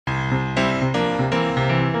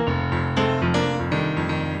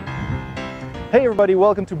Hey everybody,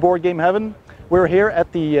 welcome to Board Game Heaven. We're here at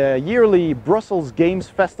the yearly Brussels Games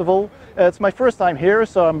Festival. It's my first time here,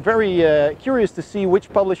 so I'm very curious to see which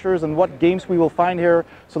publishers and what games we will find here.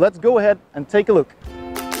 So let's go ahead and take a look.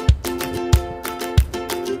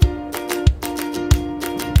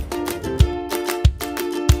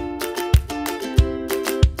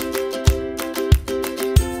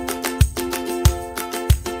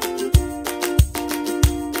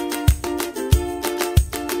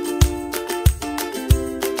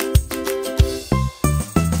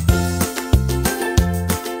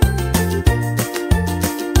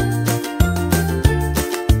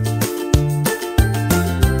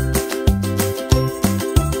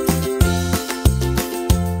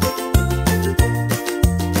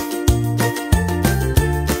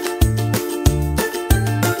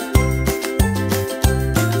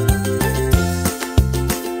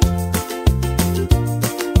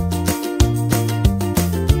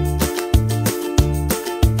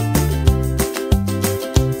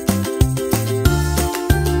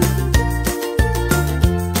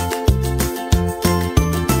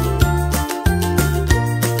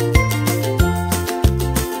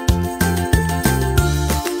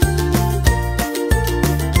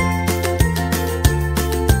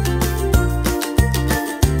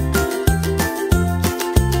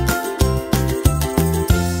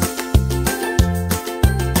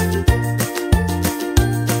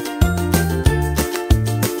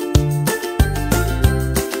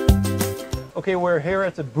 Okay, we're here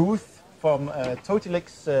at the booth from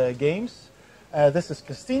Toutilix Games. This is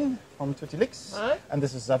Christine from Toutilix. Hi. And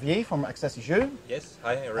this is Xavier from Exod. Yes,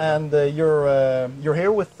 hi everyone. And you're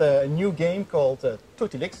here with a new game called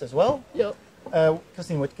Toutilix as well. Yep.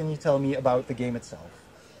 Christine, what can you tell me about the game itself?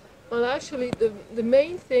 Well, actually, the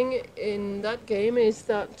main thing in that game is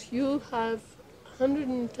that you have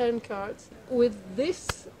 110 cards. With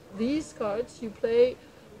these cards, you play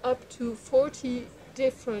up to 40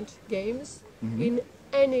 different games in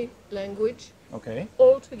any language,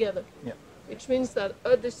 all together. Yeah. Which means that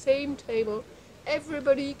at the same table,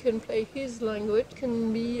 everybody can play his language,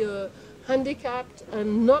 can be handicapped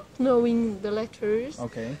and not knowing the letters.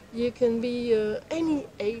 Okay. You can be any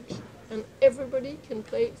age, and everybody can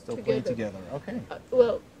play Still together. play together. Okay.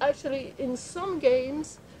 Well, actually, in some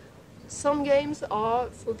games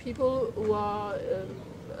are for people who are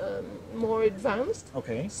more advanced.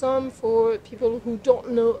 Okay. Some for people who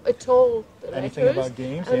don't know at all the Anything letters. about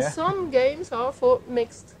games, and yeah. some games are for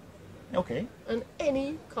mixed. Okay. And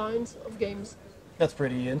any kinds of games. That's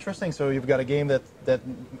pretty interesting. So you've got a game that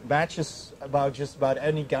matches just about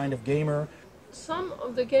any kind of gamer. Some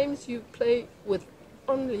of the games you play with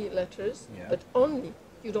only letters, Yeah. but only.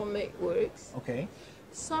 You don't make words. Okay.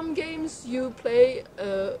 Some games you play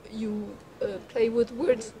play with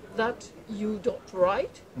words that you don't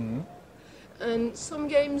write, and some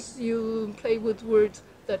games you play with words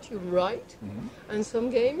that you write, and some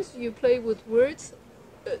games you play with words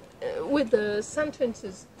with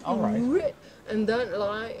sentences. All right. And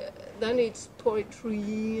then it's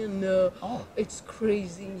poetry and it's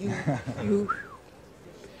crazy.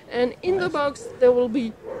 And in the box there will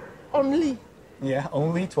be only. Yeah,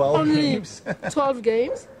 only 12 games. 12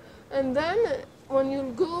 games. And then when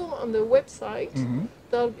you go on the website,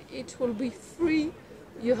 it will be free.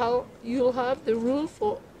 You'll have the rule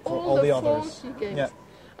for all the 40 games. Yeah.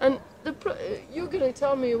 And you're going to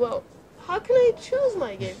tell me, well, how can I choose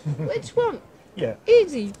my game? Which one? Yeah.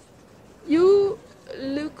 Easy. You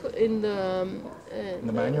look in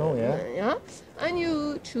the manual, yeah, and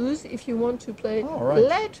you choose if you want to play right.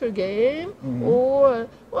 letter game or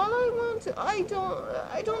I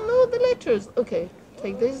don't know the letters. Okay,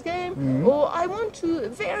 take this game. Or I want to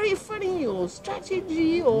very funny or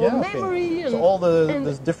strategy or memory. And so all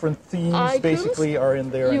the different themes icons, basically are in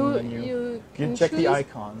there, and then you check the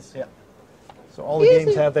icons. Yeah. So all the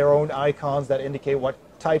games have their own icons that indicate what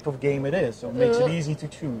type of game it is, so it makes it easy to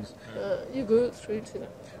choose. You go through to them.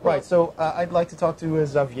 Right, so I'd like to talk to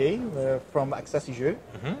Xavier from Exod,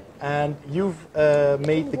 and you've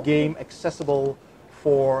made the game accessible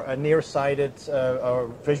for nearsighted,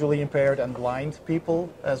 or visually impaired and blind people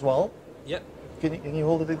as well. Yeah. Can you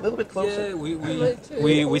hold it a little bit closer?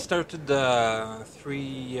 Yeah, we started 3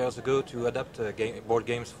 years ago to adapt board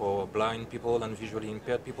games for blind people and visually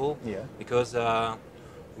impaired people. Yeah. Because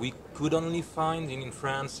we could only find in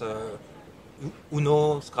France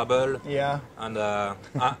Uno, Scrabble. Yeah. And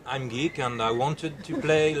I'm geek, and I wanted to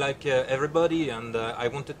play like everybody, and I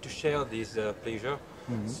wanted to share this pleasure.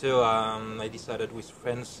 So I decided with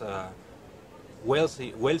friends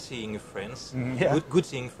well-seeing friends, Yeah.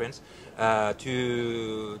 good-seeing friends,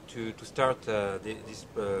 to start this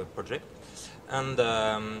project. And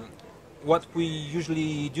what we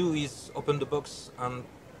usually do is open the box and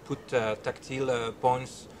put tactile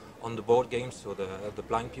points on the board game, so the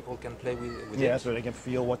blind people can play with it. Yeah, so they can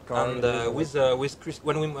feel what card. And with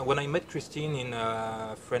when I met Christine in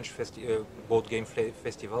French board game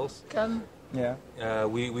festivals, Yeah.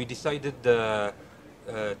 we decided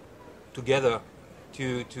together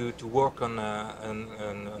to work on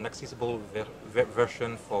an accessible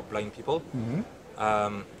version for blind people.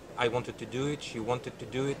 I wanted to do it, she wanted to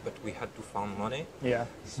do it, but we had to find money. Yeah.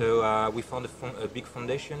 So we found a big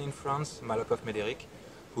foundation in France, Malakoff-Médéric,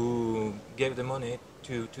 who gave the money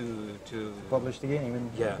to Publish the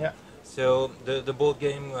game. yeah. So the board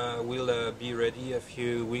game will be ready a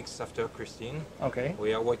few weeks after Christine. Okay.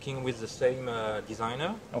 We are working with the same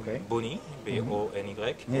designer, Okay. Bonny,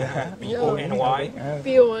 B-O-N-Y, Yeah. B-O-N-Y.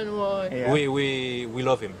 B-O-N-Y. Yeah. We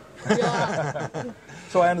love him. Yeah.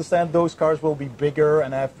 So I understand those cards will be bigger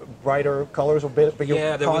and have brighter colors or bigger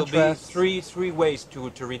Yeah, there contrast. will be three ways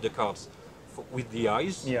to read the cards. With the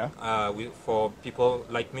eyes, Yeah. For people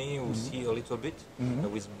like me who see a little bit,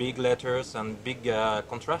 with big letters and big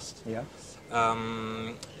contrast. Yeah.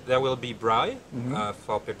 There will be braille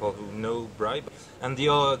for people who know braille, and the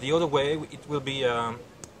other way it will be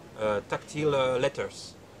tactile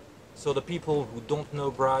letters. So the people who don't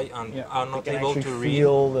know braille and are not They can able to actually read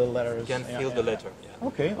feel the letters. can feel the letter. Yeah.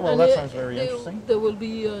 Okay, well And that sounds very interesting. There will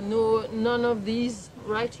be none of these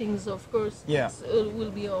writings, of course. Yeah. It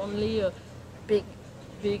will be only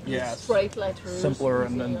big Yes. straight letters. Simpler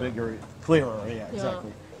and then Yeah. bigger, clearer. Yeah,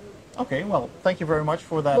 exactly. Okay, well, thank you very much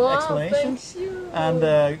for that Wow, explanation. thank you. And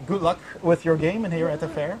good luck with your game and here at the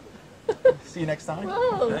fair. See you next time.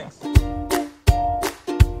 Wow. Thanks.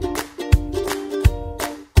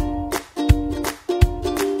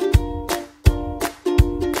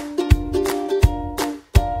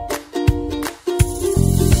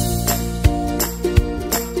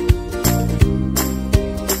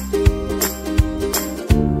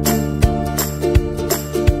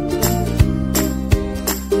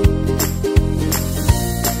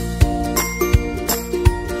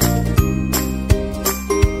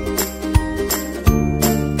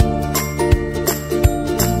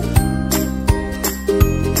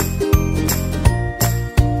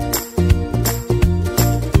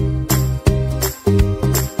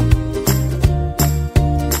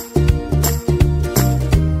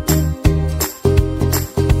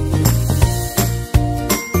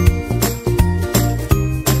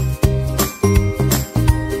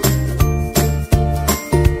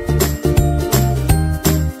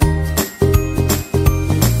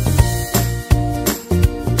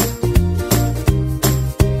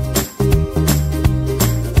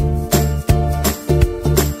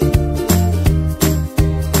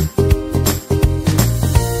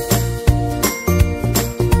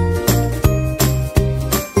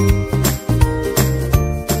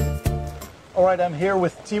 I'm here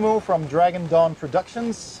with Timo from Dragon Dawn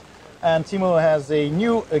Productions, and Timo has a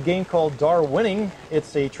new game called Darwinning.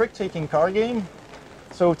 It's a trick-taking card game.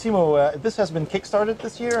 So Timo, this has been kickstarted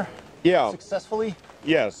this year? Yeah. Successfully?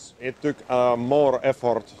 Yes, it took more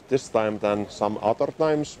effort this time than some other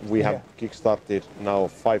times. We have kickstarted now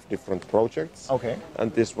 5 different projects. Okay.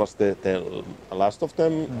 And this was the last of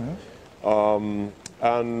them.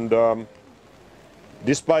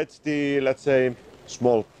 Despite the, let's say,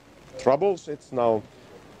 small troubles, it's now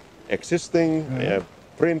existing,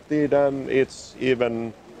 printed, and it's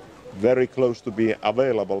even very close to be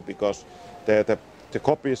available because the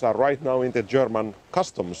copies are right now in the German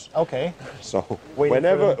customs. Okay. So Waiting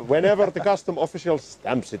whenever the custom official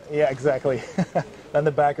stamps it. Yeah, exactly. Then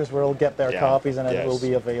the backers will get their copies and it will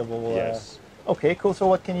be available. Yes. Okay, cool. So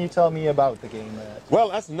what can you tell me about the game?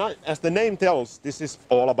 Well, as the name tells, this is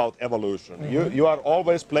all about evolution. You are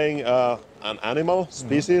always playing an animal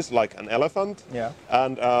species like an elephant. Yeah.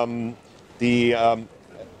 And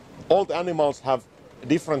all the animals have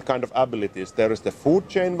different kind of abilities. There is the food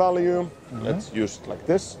chain value. Let's use it like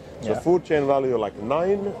this. So food chain value like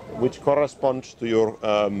 9, which corresponds to your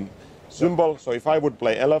symbol. So if I would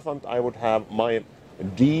play elephant, I would have my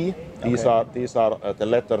D. These are the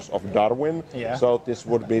letters of Darwin. Yeah. So this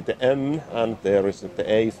would be the N, and there is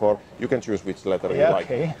the A for. You can choose which letter you like.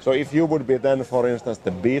 Okay. So if you would be then, for instance, the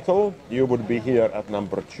beetle, you would be here at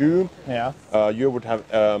number 2. Yeah. You would have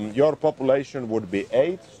your population would be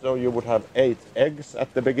 8, so you would have 8 eggs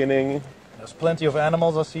at the beginning. There's plenty of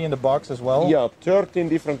animals I see in the box as well. Yeah, 13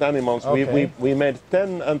 different animals. Okay. We made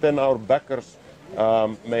 10, and then our backers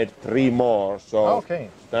made 3 more. So Okay.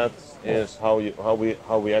 that is how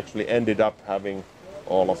we actually ended up having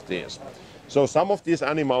all of these. So some of these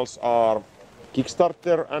animals are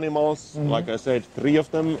Kickstarter animals. Like I said, 3 of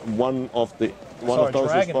them. One of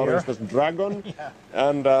those is, for instance, dragon.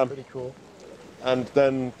 And Pretty cool. and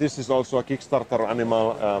then this is also a Kickstarter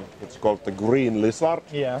animal. It's called the green lizard.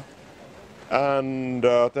 Yeah. And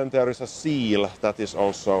then there is a seal that is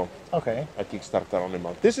also Okay. a Kickstarter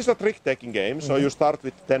animal. This is a trick-taking game, so you start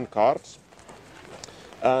with 10 cards.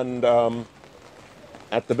 And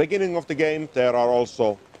at the beginning of the game, there are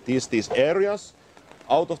also these areas.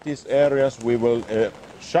 Out of these areas, we will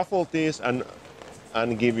shuffle these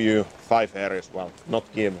and give you 5 areas. Well, not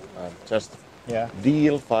give, just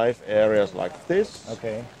deal 5 areas like this.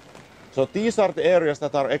 Okay. So these are the areas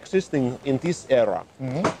that are existing in this era.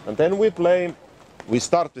 And then we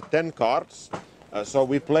start with 10 cards. So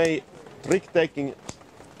we play trick-taking.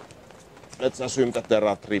 Let's assume that there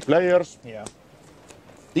are 3 players. Yeah.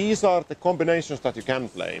 These are the combinations that you can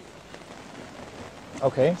play.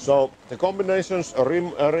 Okay. So the combinations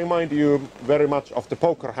remind you very much of the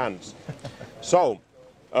poker hands. So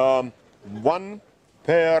 1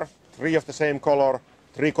 pair, 3 of the same color,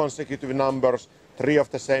 3 consecutive numbers, 3 of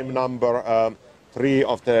the same number, 3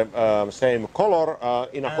 of the same color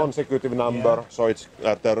in a consecutive number. So it's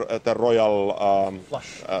the royal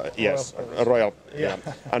Flush. yes, royal. Yeah.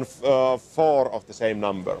 And 4 of the same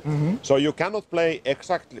number. So you cannot play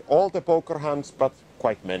exactly all the poker hands, but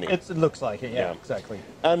quite many. It looks like it. Yeah. Exactly.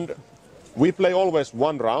 And we play always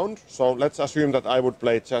 1 round. So let's assume that I would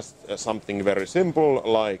play just something very simple,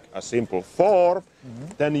 like a simple 4.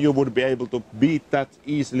 Then you would be able to beat that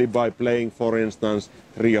easily by playing, for instance,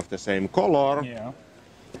 3 of the same color. Yeah.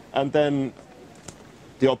 And then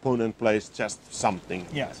the opponent plays just something.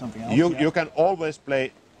 Yeah. Something else. You can always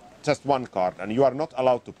play just 1 card, and you are not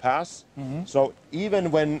allowed to pass. So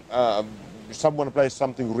even when someone plays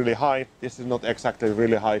something really high, this is not exactly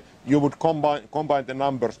really high, you would combine the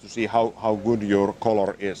numbers to see how good your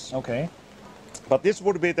color is. Okay. But this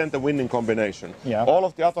would be then the winning combination. Yeah. All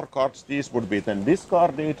of the other cards, these would be then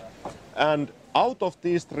discarded. And out of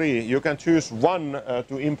these 3, you can choose 1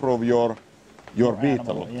 to improve your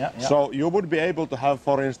beetle. Yeah. So you would be able to have,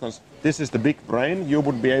 for instance, this is the big brain. You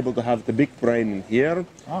would be able to have the big brain in here.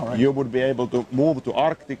 All right. You would be able to move to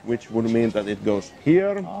Arctic, which would mean that it goes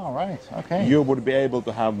here. All right. Okay. You would be able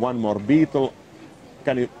to have 1 more beetle.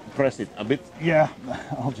 Can you press it a bit? Yeah.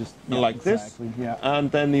 I'll just Like exactly. this. Yeah. And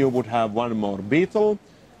then you would have 1 more beetle.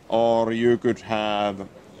 Or you could have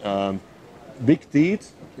big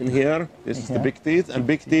teeth in here. This is the big teeth. And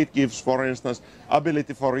big teeth gives, for instance,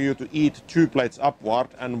 ability for you to eat 2 plates upward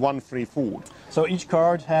and 1 free food. So each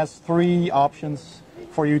card has 3 options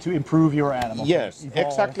for you to improve your animal. Yes, Evolve.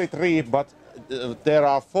 exactly 3, but there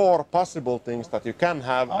are 4 possible things that you can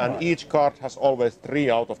have, and each card has always 3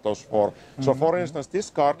 out of those 4. So for instance, this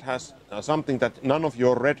card has something that none of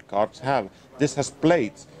your red cards have. This has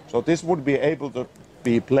plates. So this would be able to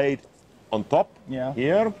be played on top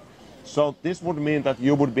here. So this would mean that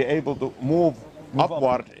you would be able to move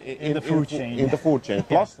upward in the food chain. In the food chain.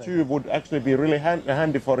 Plus 2 would actually be really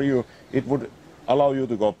handy for you. It would allow you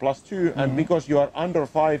to go +2, and because you are under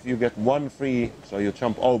 5, you get 1 free, so you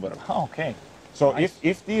jump over. Okay. So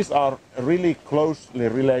if these are really closely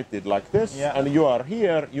related like this, and you are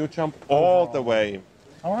here, you jump all the way.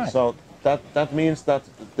 All right. So that means that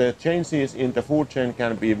the changes in the food chain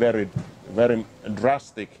can be very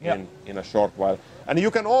drastic in a short while. And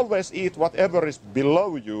you can always eat whatever is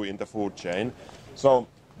below you in the food chain. So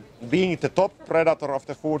being the top predator of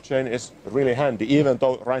the food chain is really handy, even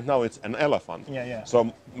though right now it's an elephant. Yeah.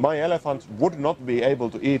 So my elephant would not be able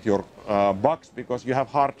to eat your bugs because you have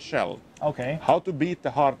hard shell. Okay. How to beat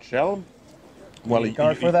the hard shell? Well, a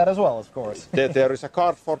card for that as well, of course. there is a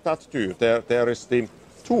card for that too. There is the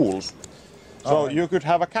tools. So you could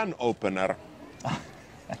have a can opener.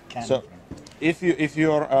 If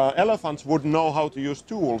your elephants would know how to use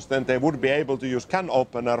tools, then they would be able to use can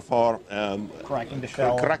opener for cracking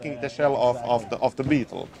the shell, of the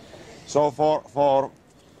beetle. So for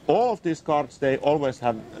all of these cards, they always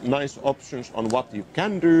have nice options on what you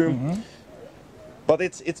can do. But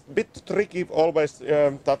it's a bit tricky always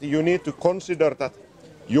that you need to consider that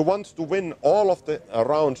you want to win all of the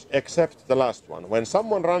rounds except the last one. When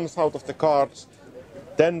someone runs out of the cards,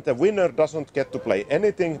 then the winner doesn't get to play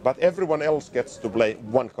anything, but everyone else gets to play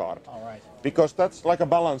 1 card. All right. Because that's like a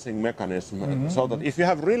balancing mechanism. So that if you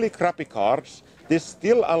have really crappy cards, this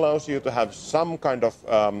still allows you to have some kind of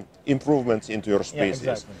improvements into your species.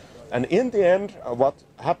 Yeah, exactly. And in the end, what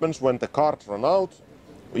happens when the cards run out,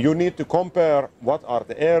 you need to compare what are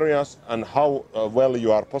the areas and how well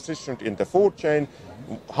you are positioned in the food chain.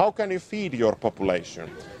 How can you feed your population?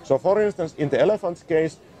 So for instance, in the elephant's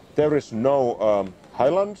case, there is no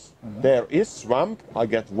highlands. There is swamp. I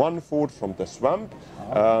get one food from the swamp.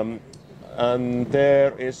 And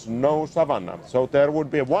there is no savanna. So there would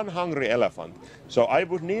be one hungry elephant. So I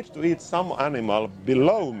would need to eat some animal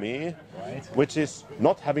below me, which is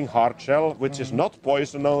not having hard shell, which is not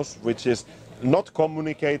poisonous, which is not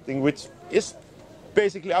communicating, which is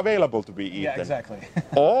basically available to be eaten. Yeah, exactly.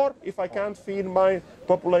 Or if I can't feed my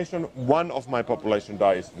population, one of my population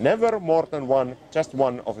dies. Never more than one, just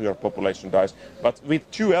one of your population dies. But with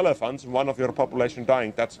 2 elephants, one of your population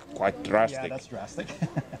dying, that's quite drastic. Yeah, that's drastic.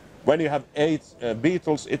 When you have 8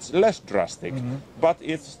 beetles, it's less drastic, but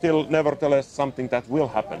it's still nevertheless something that will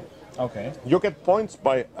happen. Okay. You get points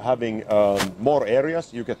by having more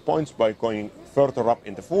areas, you get points by going further up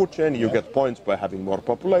in the food chain, you get points by having more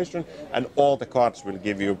population, and all the cards will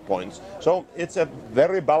give you points. So it's a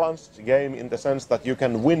very balanced game in the sense that you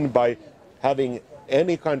can win by having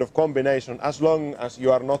any kind of combination as long as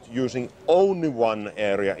you are not using only one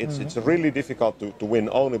area. It's really difficult to win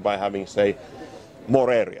only by having, say,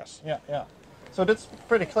 more areas. Yeah, yeah. So that's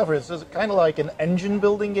pretty clever. It's kind of like an engine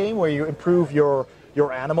building game where you improve your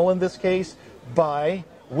animal in this case by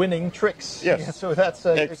winning tricks. Yes. Yeah, so that's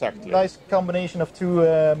a nice combination of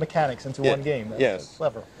 2 mechanics into one game. That's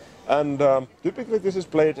clever. And typically this is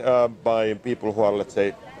played by people who are, let's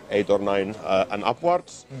say, 8 or 9 and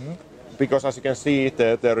upwards. Because as you can see,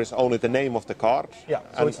 there is only the name of the card. Yeah,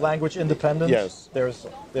 so it's language independent. Yes.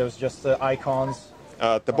 There's just icons.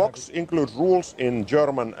 The box includes rules in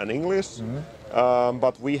German and English,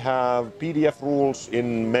 but we have PDF rules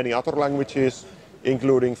in many other languages,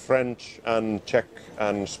 including French and Czech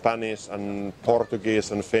and Spanish and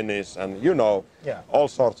Portuguese and Finnish and, you know, all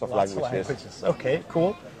sorts of languages. Okay,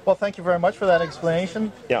 cool. Well, thank you very much for that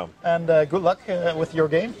explanation. Yeah. And good luck with your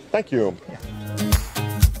game. Thank you. Yeah.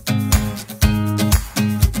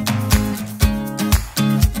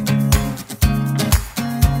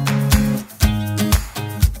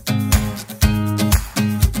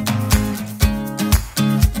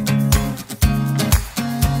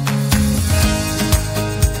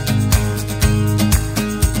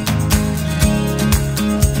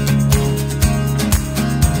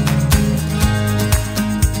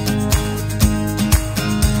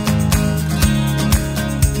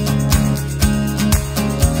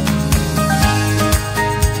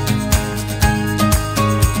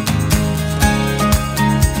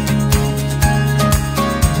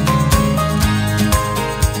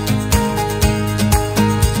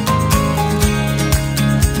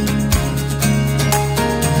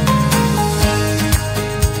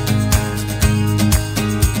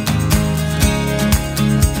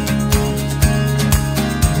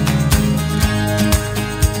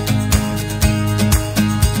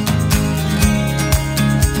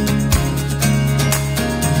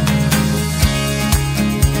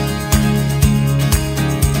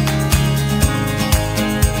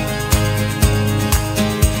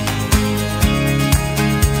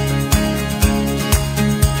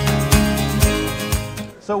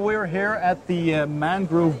 So we're here at the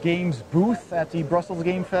Mangrove Games booth at the Brussels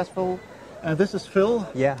Game Festival. This is Phil.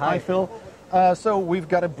 Yeah, hi. Hi, Phil. So we've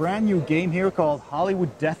got a brand new game here called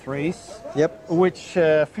Hollywood Death Race. Yep. Which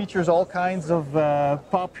features all kinds of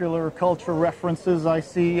popular culture references, I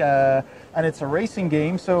see. And it's a racing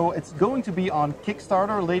game, so it's going to be on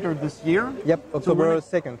Kickstarter later this year. Yep, October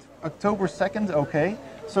 2nd. October 2nd, okay.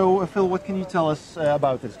 So Phil, what can you tell us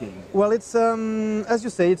about this game? Well, it's, as you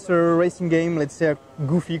say, it's a racing game, let's say a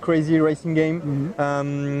goofy, crazy racing game.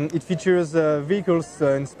 Mm-hmm. It features vehicles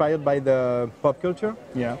inspired by the pop culture.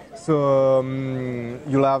 Yeah. So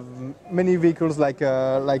you'll have many vehicles like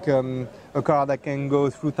a car that can go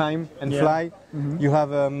through time and fly. Mm-hmm. You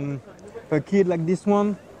have a kid like this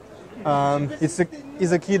one. It's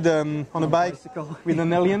a kid on a bike with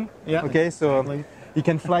an alien. Yeah. Okay, so exactly. He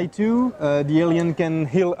can fly too. The alien can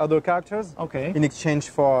heal other characters. Okay. In exchange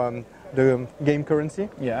for the game currency.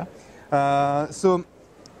 Yeah. So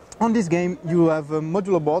on this game you have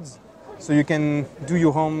modular boards, so you can do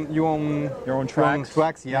your own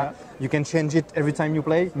tracks. Yeah. You can change it every time you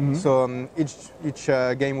play. Mm-hmm. So each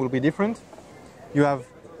game will be different. You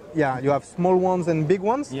have small ones and big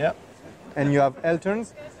ones. Yeah. And you have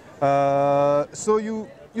alterns. So you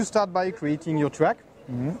start by creating your track,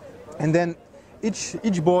 mm-hmm. and then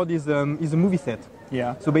each board is a movie set.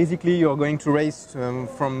 Yeah. So basically you're going to race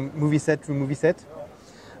from movie set to movie set,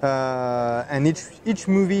 and each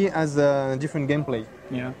movie has a different gameplay.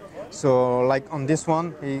 Yeah. So like on this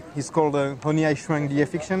one, he's called Honey, I Shrunk the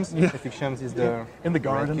Afflictions. Yeah. Afflictions is the in the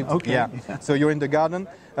garden. cute. Okay. Yeah. So you're in the garden.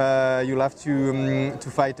 You'll have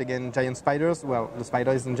to fight against giant spiders. Well, the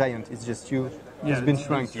spider isn't giant. It's just you. Yeah, It's been it's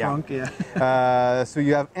shrunk. shrunk, yeah. So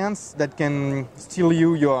you have ants that can steal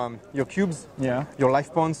you your cubes, Yeah. your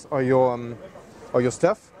life points, or your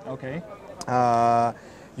stuff. Okay.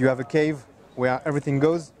 You have a cave where everything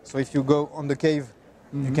goes. So if you go on the cave,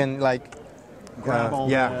 you can like Grab all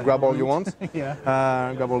grab all you loot. want.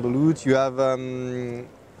 Yeah. Grab all the loot. You have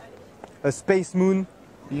a space moon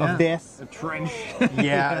of death. A trench.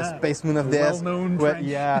 Yeah, a space moon of death. Well-known Where, trench.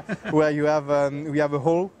 yeah, where you have a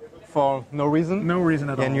hole for no reason. No reason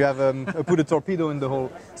at all. And you have put a torpedo in the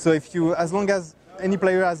hole. So if you, as long as any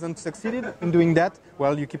player hasn't succeeded in doing that,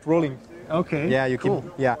 well, you keep rolling. Okay. Yeah, you cool.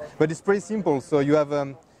 keep. Yeah, but it's pretty simple. So you have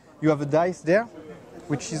a dice there,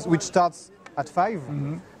 which starts at 5,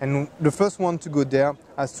 and the first one to go there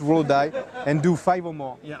has to roll a die and do 5 or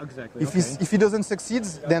more. Yeah, exactly. If he doesn't succeed,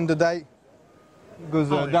 then the die goes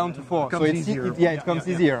down to 4. So it's easier. it comes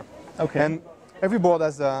easier. Okay. And every board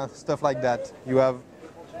has stuff like that. You have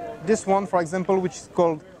this one, for example, which is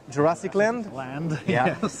called Jurassic Land. Land.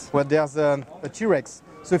 Yeah. Yes. Where there's a T-Rex.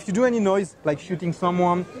 So if you do any noise, like shooting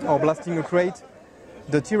someone or blasting a crate,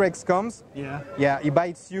 the T-Rex comes. Yeah. Yeah, he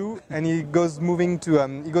bites you, and he goes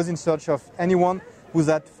he goes in search of anyone who's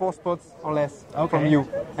at 4 spots or less from you,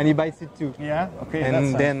 and he bites it too. Yeah. Okay. And that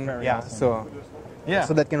sounds then very awesome.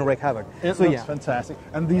 so that can wreak havoc. It so looks fantastic.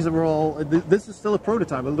 And these are all. This is still a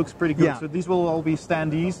prototype. It looks pretty good. Yeah. So these will all be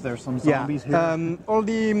standees. There's some zombies here. All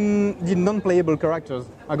the non-playable characters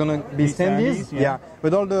are gonna be standees. Yeah.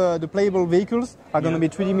 But all the playable vehicles are gonna be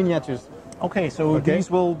 3D miniatures. Okay, so these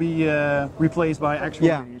will be replaced by actual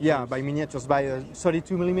miniatures. Yeah, by miniatures, by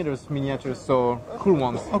 32mm miniatures, so cool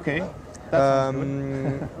ones. Okay, that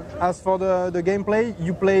sounds good. As for the gameplay,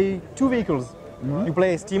 you play 2 vehicles. You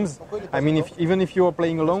play as teams. I mean, even if you are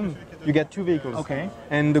playing alone, you get 2 vehicles. Okay.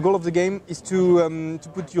 And the goal of the game is to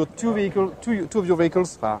put your two of your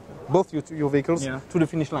vehicles, both your vehicles, to the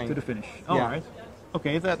finish line. To the finish. All right.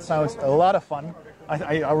 Okay, that sounds a lot of fun.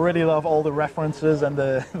 I really love all the references and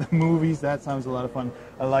the movies. That sounds a lot of fun.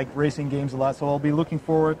 I like racing games a lot, so I'll be looking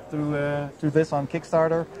forward to this on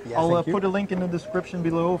Kickstarter. Yeah, I'll put a link in the description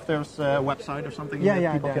below if there's a website or something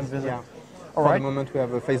that people can visit. Yeah. All For right. the moment, we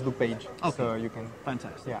have a Facebook page, so you can.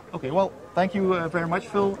 Fantastic. Yeah. Okay. Well, thank you very much,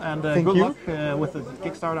 Phil, and Thank good you. luck with the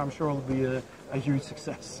Kickstarter. I'm sure it'll be a huge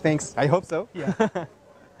success. Thanks. I hope so. Yeah.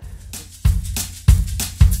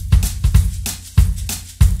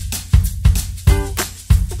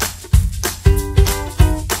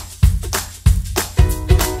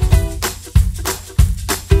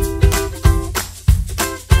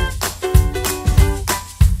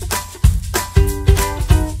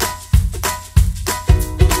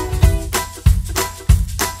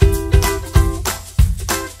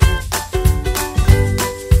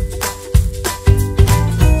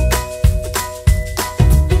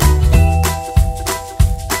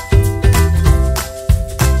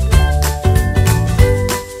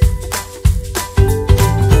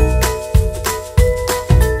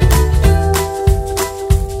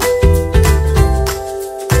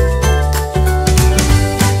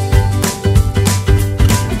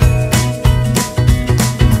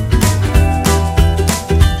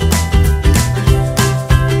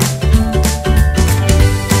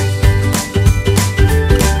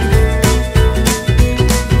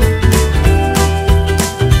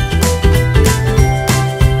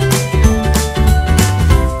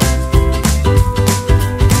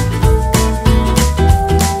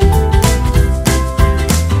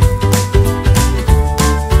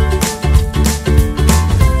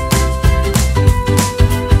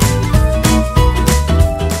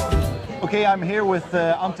 I'm here with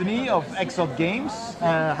Antonin of Exod Games.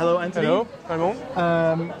 Hello, Anthony. Hello,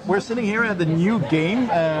 Raymond. We're sitting here at the new game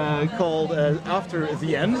called After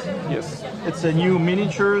the End. Yes. It's a new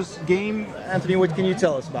miniatures game. Anthony, what can you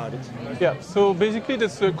tell us about it? Yeah, so basically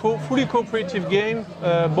that's a fully cooperative game,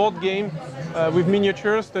 board game with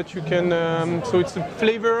miniatures that you can, so it's a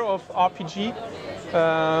flavor of RPG.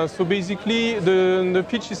 So basically the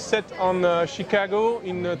pitch is set on Chicago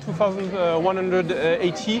in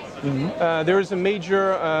 2180. There is a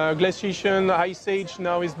major glaciation, ice age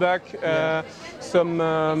now is back, some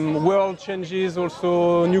world changes,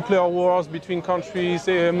 also nuclear wars between countries,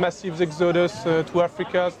 massive exodus to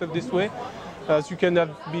Africa, stuff this way. As you can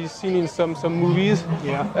be seen in some movies.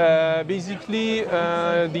 Yeah. Basically,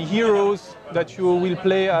 the heroes that you will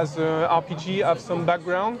play as RPG have some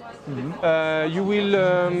background. You will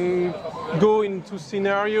go into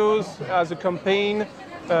scenarios as a campaign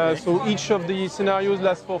So each of the scenarios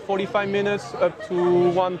lasts for 45 minutes up to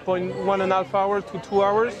 1.5 hours to 2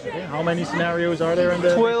 hours. Okay. How many scenarios are there in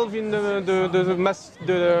the? 12 in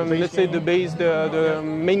let's say the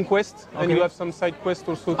main quest, and you have some side quests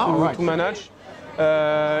also to manage.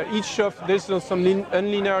 There's some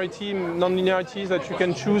non-linearities that you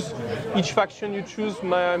can choose. Each faction you choose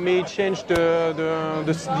may change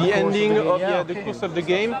the ending of the course of the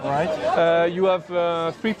game. Right. You have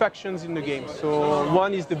 3 factions in the game. So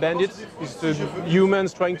one is the bandits, it's the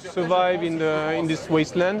humans trying to survive in this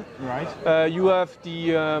wasteland. Right. You have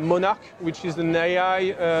the monarch, which is an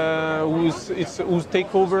AI who's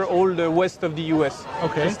take over all the west of the U.S.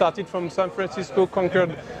 Okay. They started from San Francisco,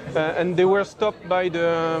 conquered, and they were stopped by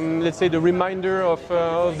the let's say the reminder of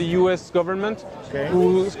the U.S. government,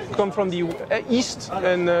 who come from the east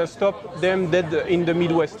and stop them dead in the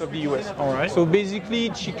Midwest of the U.S. All right. So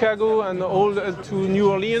basically, Chicago and all to New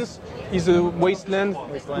Orleans is a wasteland,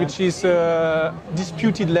 which is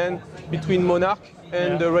disputed land between monarch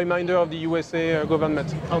and the remainder of the USA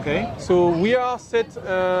government. Okay. So we are set.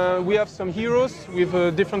 We have some heroes with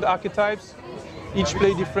different archetypes. Each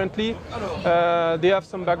play differently. They have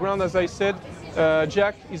some background, as I said.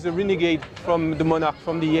 Jack is a renegade from the monarch,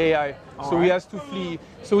 from the AI. So he has to flee.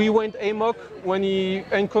 So he went amok when he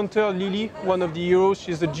encountered Lily, one of the heroes.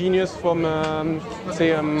 She's a genius from,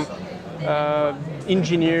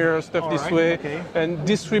 engineer, stuff this way. Okay. And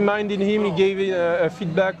this reminded him, he gave a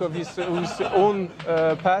feedback of his own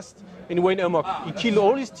past. And he went amok. He killed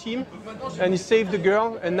all his team, and he saved the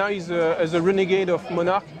girl. And now he's as a renegade of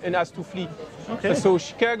monarch and has to flee. Okay. So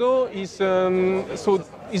Chicago is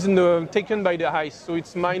taken by the ice. So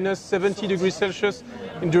it's minus 70 degrees Celsius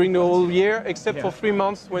during the whole year, except for 3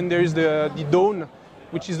 months when there is the dawn,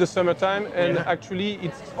 which is the summertime, and actually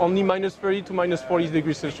it's only minus 30 to minus 40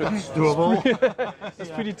 degrees Celsius. That's doable.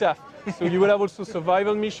 It's pretty tough. So you will have also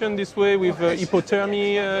survival mission this way with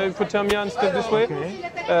hypothermia and stuff this way.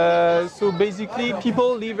 Okay. So basically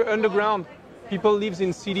people live underground. People live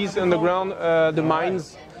in cities underground, the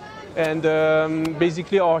mines. And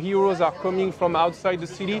basically our heroes are coming from outside the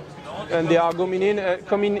city, and they are coming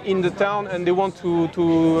in the town, and they want to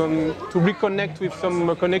reconnect with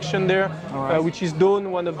some connection there, which is Dawn,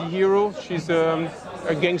 one of the heroes. She's a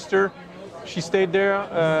gangster. She stayed there.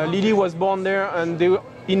 Lily was born there, and they,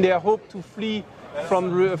 in their hope to flee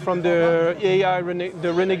from the AI,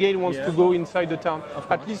 the renegade wants to go inside the town.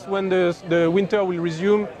 At least when the winter will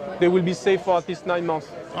resume, they will be safe for at least 9 months.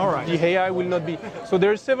 All right. The AI will not be. So there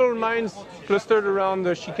are several mines clustered around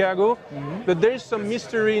Chicago, but there is some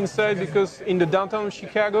mystery inside, because in the downtown of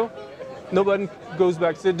Chicago, nobody goes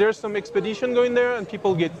back. So there's some expedition going there, and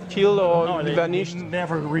people get killed or vanished.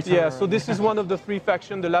 Never return. Yeah, so this is one of the 3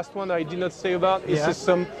 factions. The last one I did not say about. It's just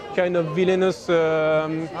some kind of villainous...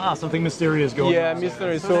 something mysterious going on. Yeah,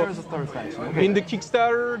 mysterious. So there's a 3rd faction. Okay. In the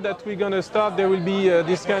Kickstarter that we're going to start, there will be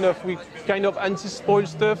this kind of anti-spoil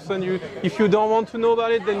stuff, and if you don't want to know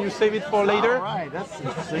about it, then you save it for later. All right, that's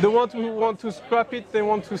interesting. The ones who want to scrap it, they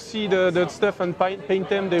want to see the stuff and paint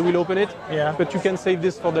them, they will open it. Yeah. But you can save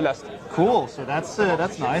this for the last. Cool. So that's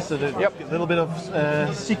nice. So a little bit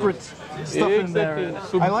of secret stuff in there.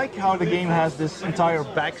 So I like how the game has this entire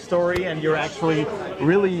backstory, and you're actually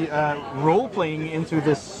really role-playing into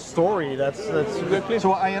this story. That's exactly.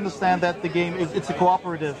 So I understand that the game it's a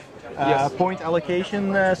cooperative point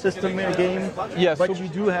allocation system game. Yes, but you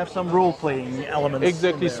do have some role-playing elements.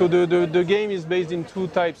 Exactly. So the game is based in 2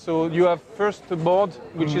 types. So you have first the board,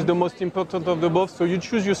 which is the most important of the both. So you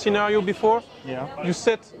choose your scenario before. Yeah. You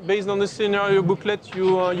set based on the scenario booklet.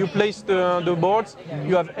 You place the boards.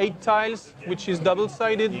 You have 8 tiles, which is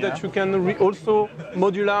double-sided that you can also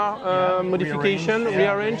modular modification,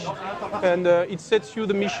 rearrange, and it sets you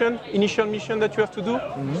the initial mission that you have to do.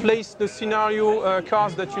 Place the scenario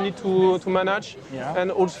cards that you need to manage,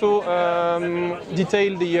 and also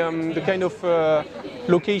detail the kind of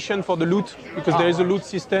location for the loot, because there is a loot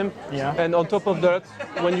system, and on top of that,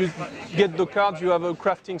 when you get the cards, you have a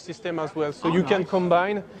crafting system as well, so you can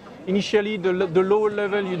combine. Initially, the lower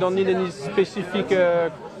level, you don't need any specific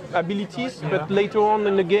abilities, but later on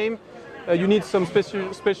in the game, you need some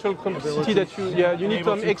special capacity that you need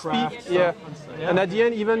some XP, and at the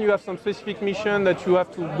end even you have some specific mission that you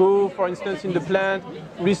have to go, for instance, in the plant,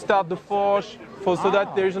 restart the forge, so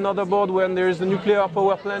that there is another board when there is a nuclear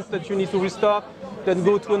power plant that you need to restart, then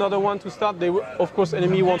go to another one to start. Of course,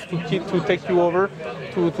 enemy wants to take you over,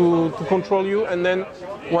 to control you, and then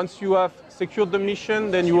once you have secured the mission,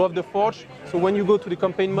 then you have the forge. So when you go to the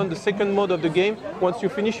campaign mode, the second mode of the game, once you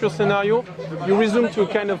finish your scenario, you resume to a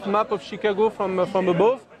kind of map of Chicago from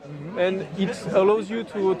above, and it allows you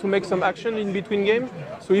to make some action in between game.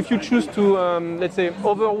 So if you choose to, let's say,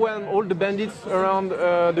 overwhelm all the bandits around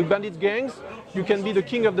the bandit gangs, you can be the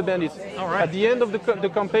king of the bandits. All right. At the end of the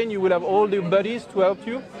campaign, you will have all the buddies to help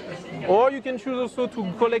you. Or you can choose also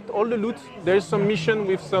to collect all the loot. There's some mission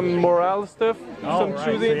with some morale stuff, some right.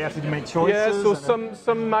 choosing. So you have to make choices. Yeah, so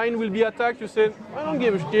some mine will be attacked. You say, I don't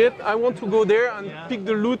give a shit. I want to go there and pick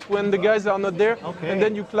the loot when the guys are not there. Okay. And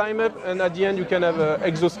then you climb up, and at the end you can have an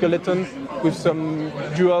exoskeleton with some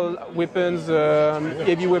dual weapons,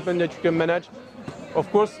 heavy weapon that you can manage. Of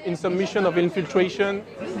course, in some mission of infiltration,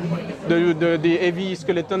 the heavy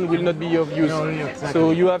skeleton will not be of use. No, exactly.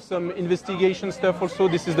 So you have some investigation stuff also.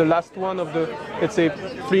 This is the last one of the, let's say,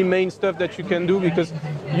 3 main stuff that you can do, because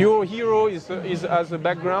your hero is as a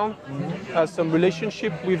background, has some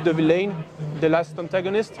relationship with the villain, the last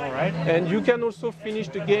antagonist. All right. And you can also finish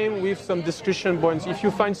the game with some discussion points. If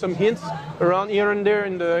you find some hints around here and there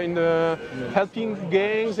in the helping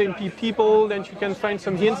gangs and people, then you can find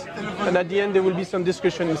some hints, and at the end there will be some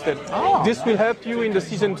discussion instead. Oh. This will help you in the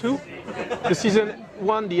season 2. The season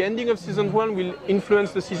 1, the ending of season 1 will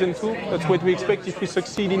influence the season 2. That's what we expect if we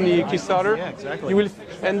succeed in the Kickstarter. Yeah, exactly. You will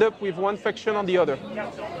end up with one faction or the other.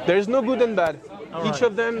 There is no good and bad. Each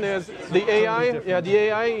of them, there's the AI. Yeah, the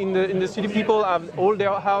AI in the city people have all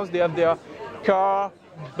their house. They have their car.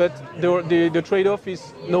 But the trade-off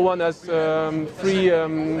is no one has free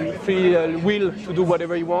will to do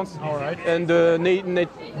whatever he wants. All right. And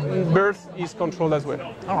birth is controlled as well.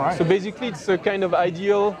 All right. So basically, it's a kind of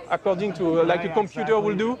ideal according to like a computer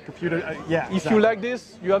will do. Computer, yeah. If you like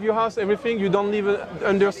this, you have your house, everything. You don't live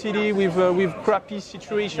under city with crappy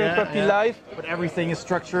situation, crappy life. But everything is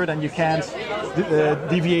structured, and you can't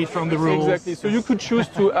deviate from the rules. Exactly. So you could choose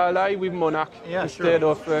to ally with Monarch instead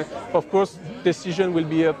of course, decision will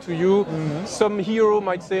be up to you. Some hero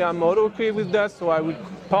might say, I'm not okay with that, so I will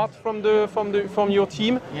part from your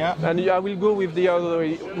team, and I will go with the other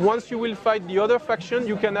way. Once you will fight the other faction,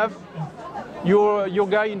 you can have your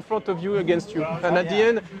guy in front of you against you, and at the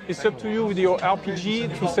end it's up to you with your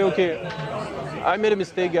RPG to say, okay, I made a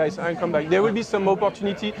mistake, guys, I'll come back. There will be some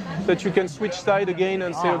opportunity that you can switch side again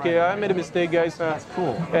and say, okay, I made a mistake, guys. That's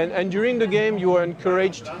cool. And during the game, you are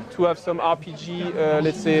encouraged to have some RPG,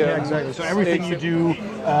 let's say. Exactly. So everything you do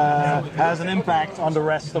has an impact on the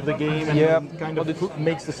rest of the game, and kind of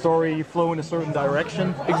makes the story flow in a certain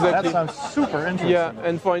direction. Exactly. That sounds super interesting. Yeah,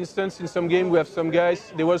 and for instance, in some game, we have some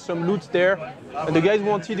guys, there was some loot there, and the guy he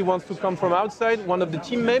wants to come from outside, one of the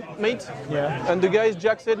teammates, and the guy,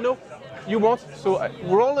 Jack, said, no, you won't. So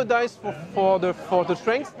roll the dice for the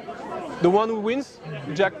strength. The one who wins,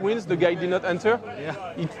 Jack wins, the guy did not enter.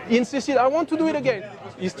 He insisted, I want to do it again.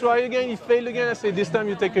 He tried again, he failed again. I said, this time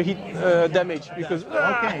you take a hit damage. Because,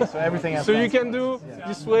 okay, so everything has so you can do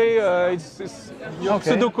this way, it's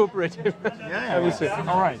pseudo-cooperative, I would say.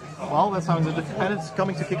 All right, well, that sounds good. And it's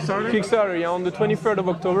coming to Kickstarter? Kickstarter, yeah, on the 23rd of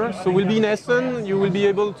October. So we'll be in Essen. You will be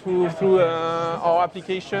able to, through our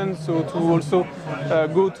application, so to also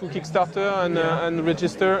go to Kickstarter and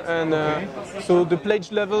register. And so the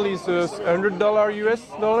pledge level is $100 US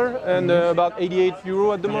dollar and about 88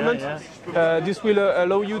 euro at the moment. This will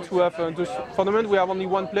allow you to have, for the moment we have only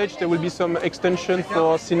one pledge. There will be some extension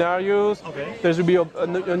for scenarios. There will be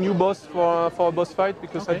a new boss for a boss fight,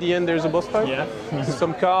 because at the end there's a boss fight.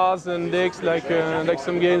 Some cards and decks, like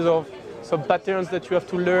some games of some patterns that you have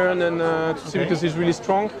to learn and to see, because it's really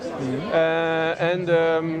strong.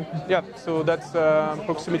 So that's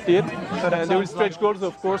approximately it. And there will stretch goals,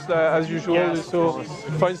 of course, as usual. So,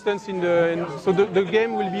 for instance, the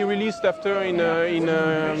game will be released after in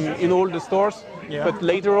all the stores. But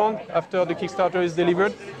later on, after the Kickstarter is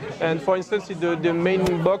delivered, and for instance, in the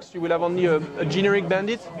main box, you will have only a generic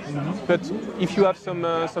bandit. But if you have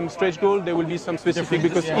some stretch goal, there will be some specific,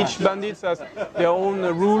 because each bandit has their own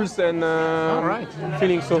rules and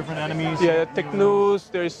feelings. So different enemies. Yeah, technos.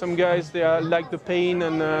 There is some guys, they are like the pain,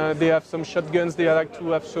 and they have some shotguns. They like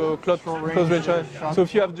to have close range. So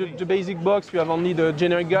if you have the basic box, you have only the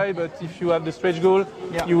generic guy. But if you have the stretch goal,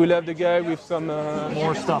 you will have the guy with some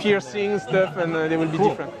more stuff, piercing stuff, and they will be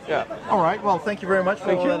different. Yeah. All right. Well, thank you very much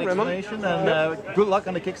for all that explanation, and good luck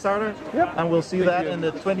on the Kickstarter. And we'll see that on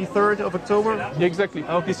the 23rd of October. Yeah, exactly.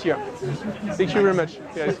 This year. Thank you very much.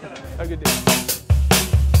 Yes. Have a good day.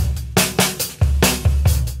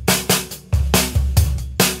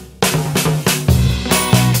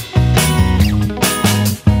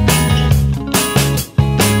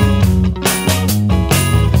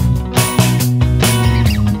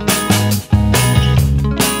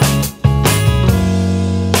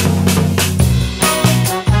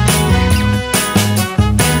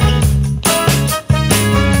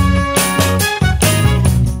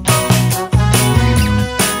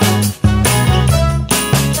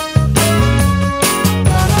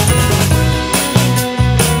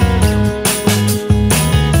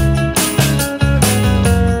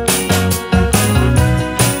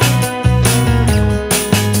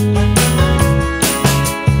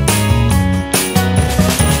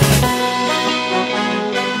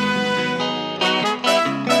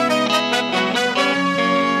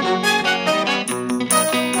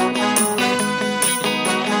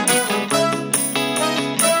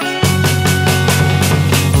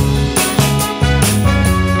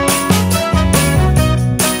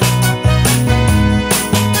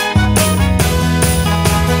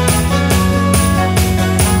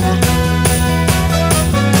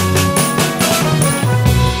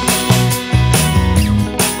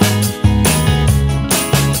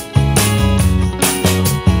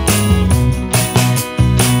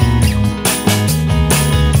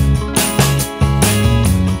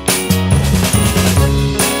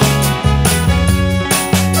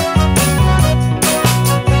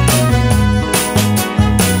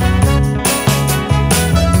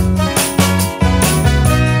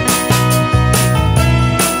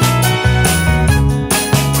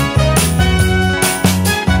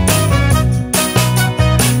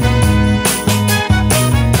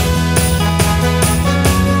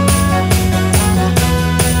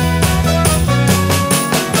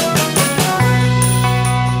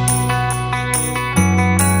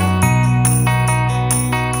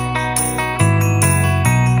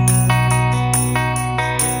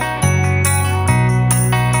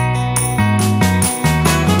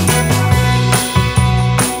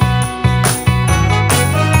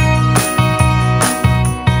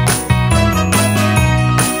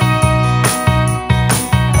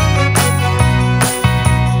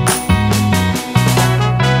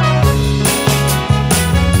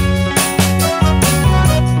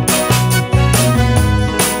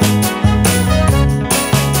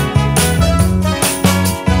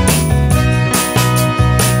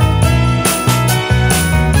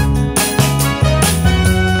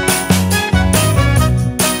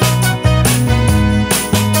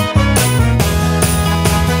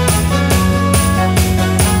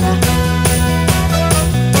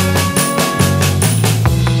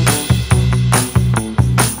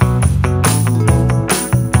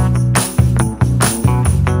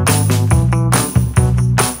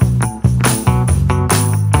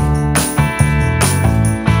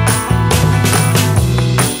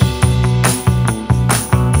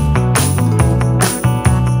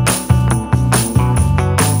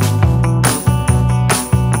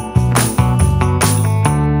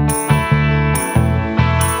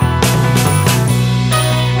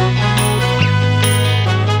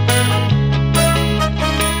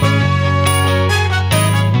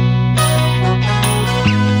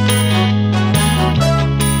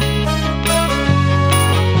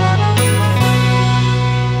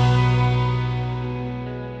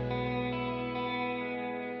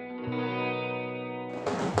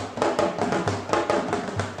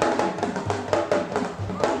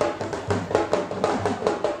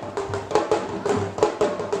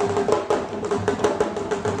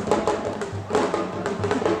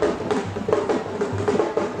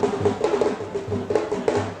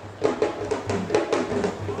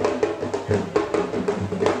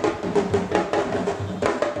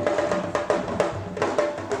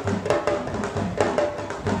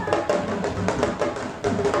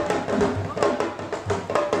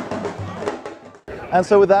 And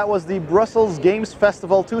so that was the Brussels Games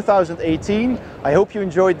Festival 2018. I hope you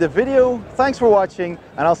enjoyed the video. Thanks for watching,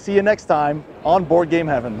 and I'll see you next time on Board Game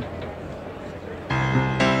Heaven.